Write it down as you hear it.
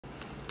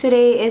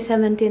Today is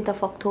 17th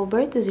of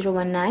October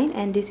 2019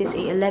 and this is a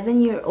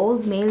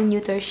 11-year-old male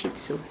neuter Shih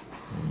Tzu.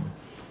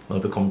 Now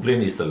the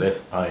complaint is the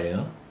left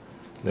eye.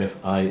 Left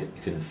eye,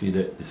 you can see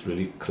that it's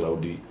really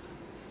cloudy.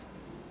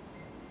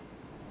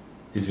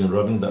 He's been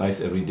rubbing the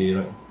eyes every day,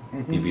 right?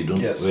 If you don't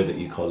wear the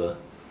e-collar.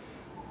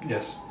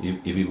 Yes.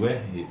 If you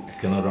wear, you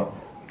cannot rub.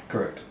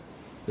 Correct.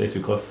 That's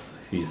because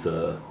it's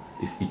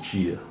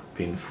itchy,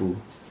 painful.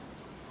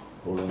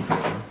 Hold on.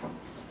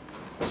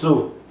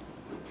 So,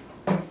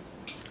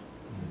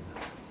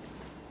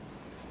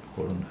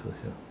 hold on first,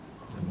 yeah.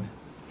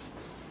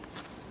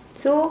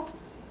 So,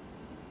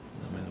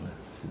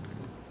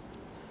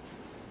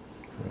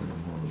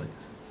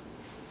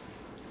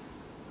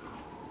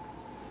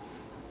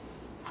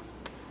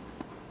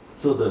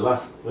 So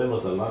when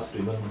was the last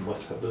treatment?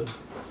 What's happened?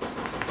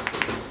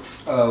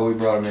 We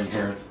brought him in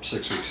here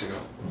 6 weeks ago.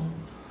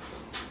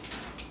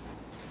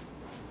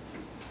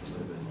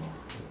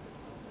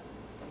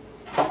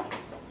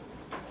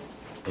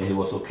 And he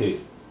was okay.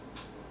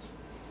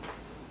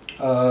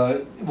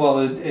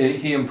 Well,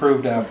 he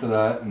improved after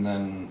that, and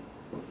then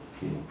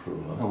He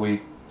improved. Huh? a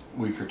week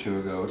or two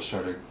ago, it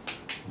started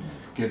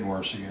getting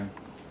worse again.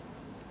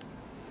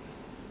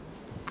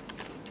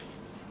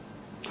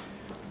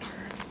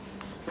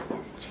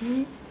 let's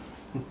check.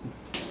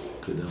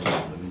 Okay, then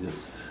let me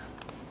just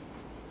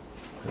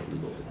have a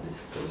look at this,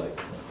 the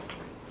lights.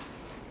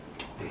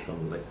 There's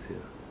some lights here.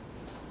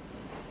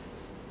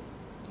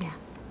 Yeah.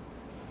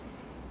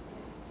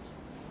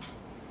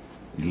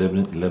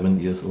 11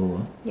 years old,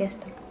 huh? Yes,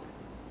 sir.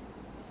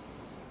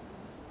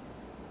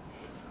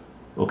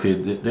 Okay,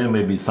 there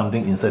may be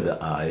something inside the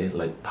eye,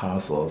 like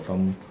pus or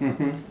some.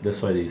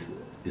 That's why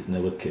it's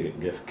never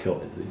gets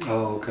cured, is it?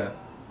 Oh, okay.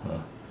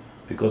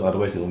 Because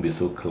otherwise it won't be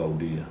so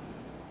cloudy.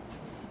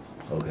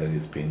 Okay,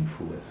 it's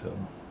painful as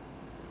well.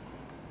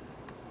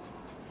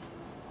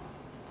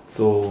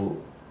 So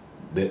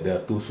there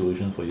are two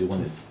solutions for you.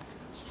 One is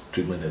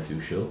treatment as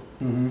usual.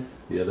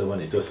 The other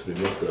one is just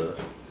remove the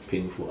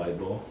painful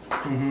eyeball,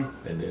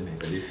 and then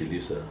at least he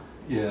leaves a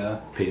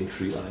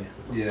pain-free eye.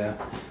 Yeah.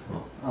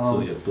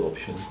 So you have two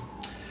options.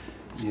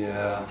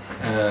 Yeah,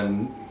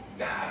 and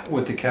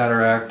with the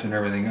cataract and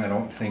everything, I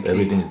don't think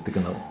Everything is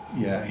taken out.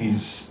 Yeah, he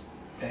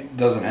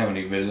doesn't have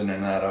any vision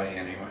in that eye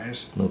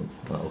anyways. No,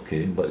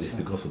 okay, but it's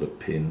because of the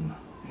pain.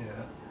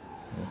 Yeah.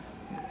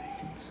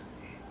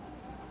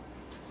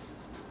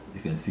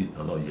 You can see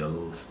a lot of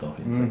yellow stuff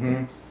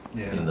inside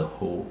in the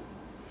whole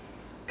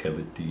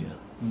cavity.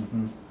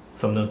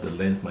 Sometimes the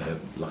lens might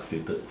have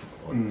luxated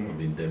or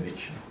been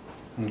damaged.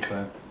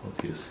 Okay.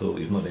 Okay, so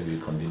if not, then we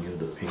continue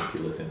the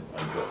painkillers and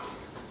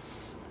eyedrops.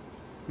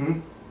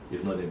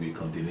 If not, then we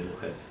continue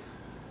as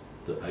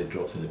the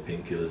eyedrops and the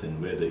painkillers and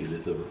wear the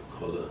Elizabeth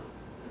collar.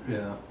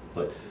 Yeah.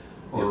 But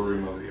or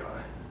remove the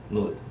eye.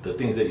 No, the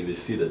thing is that if you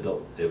see the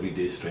dog every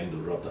day is trying to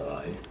rub the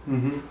eye,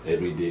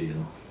 every day, you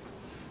know.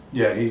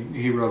 Yeah,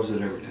 he rubs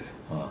it every day.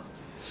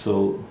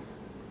 So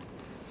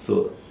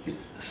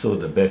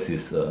the best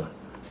is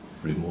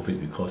remove it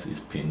because it's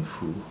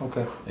painful.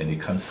 Okay. And he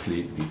can't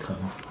sleep, he can't.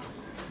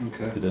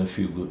 Okay. He doesn't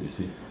feel good, you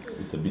see.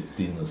 It's a bit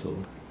thin also.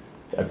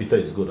 Appetite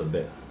is good or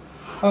bad?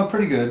 Oh,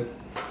 pretty good.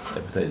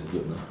 Appetite is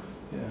good, no?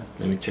 Yeah.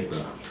 Let me check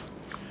the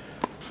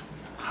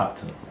heart.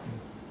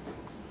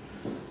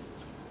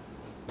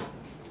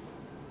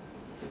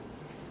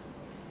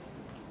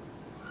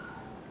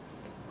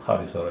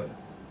 Heart is alright.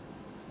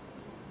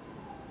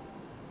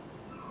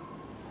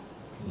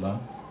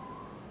 Lungs.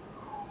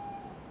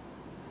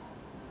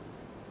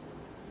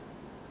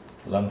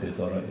 Lungs is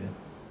alright,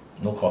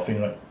 yeah. No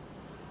coughing, right?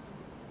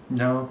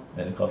 No.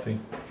 Any coughing?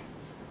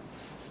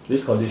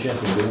 This condition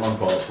has been going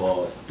on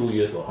for 2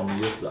 years or how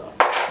many years?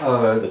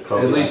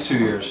 At least 2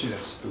 years,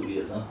 yes. 2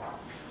 years, huh?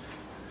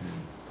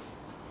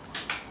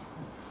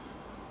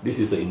 This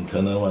is the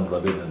internal one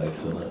rather than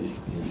external. It's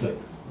inside.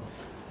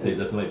 It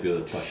doesn't like be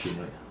able to touch him,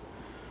 right?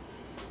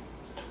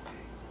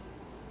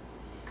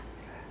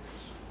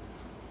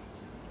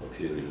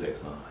 Okay,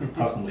 relax.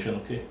 Pass motion,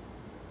 okay?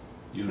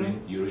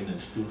 Urine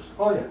and stools.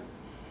 Oh yeah.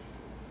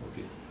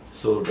 Okay.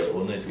 So the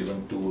owner is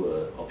given two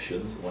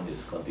options. One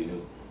is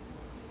continued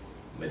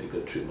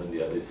medical treatment,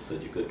 the other is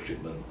surgical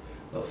treatment.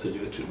 Now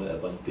surgical treatment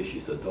advantage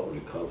is the dog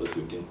recovers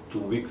within 2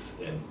 weeks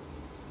and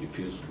he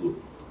feels good,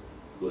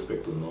 goes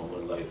back to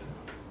normal life.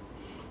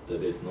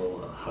 There is no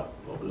heart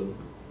problem,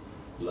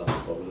 lung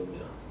problem,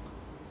 yeah.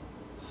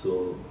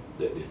 So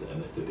that is the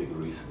anesthetic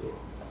risk though.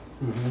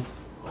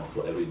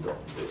 For every dog,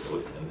 there's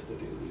always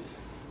anesthetic risk.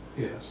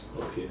 Yes.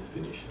 Okay,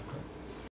 finish.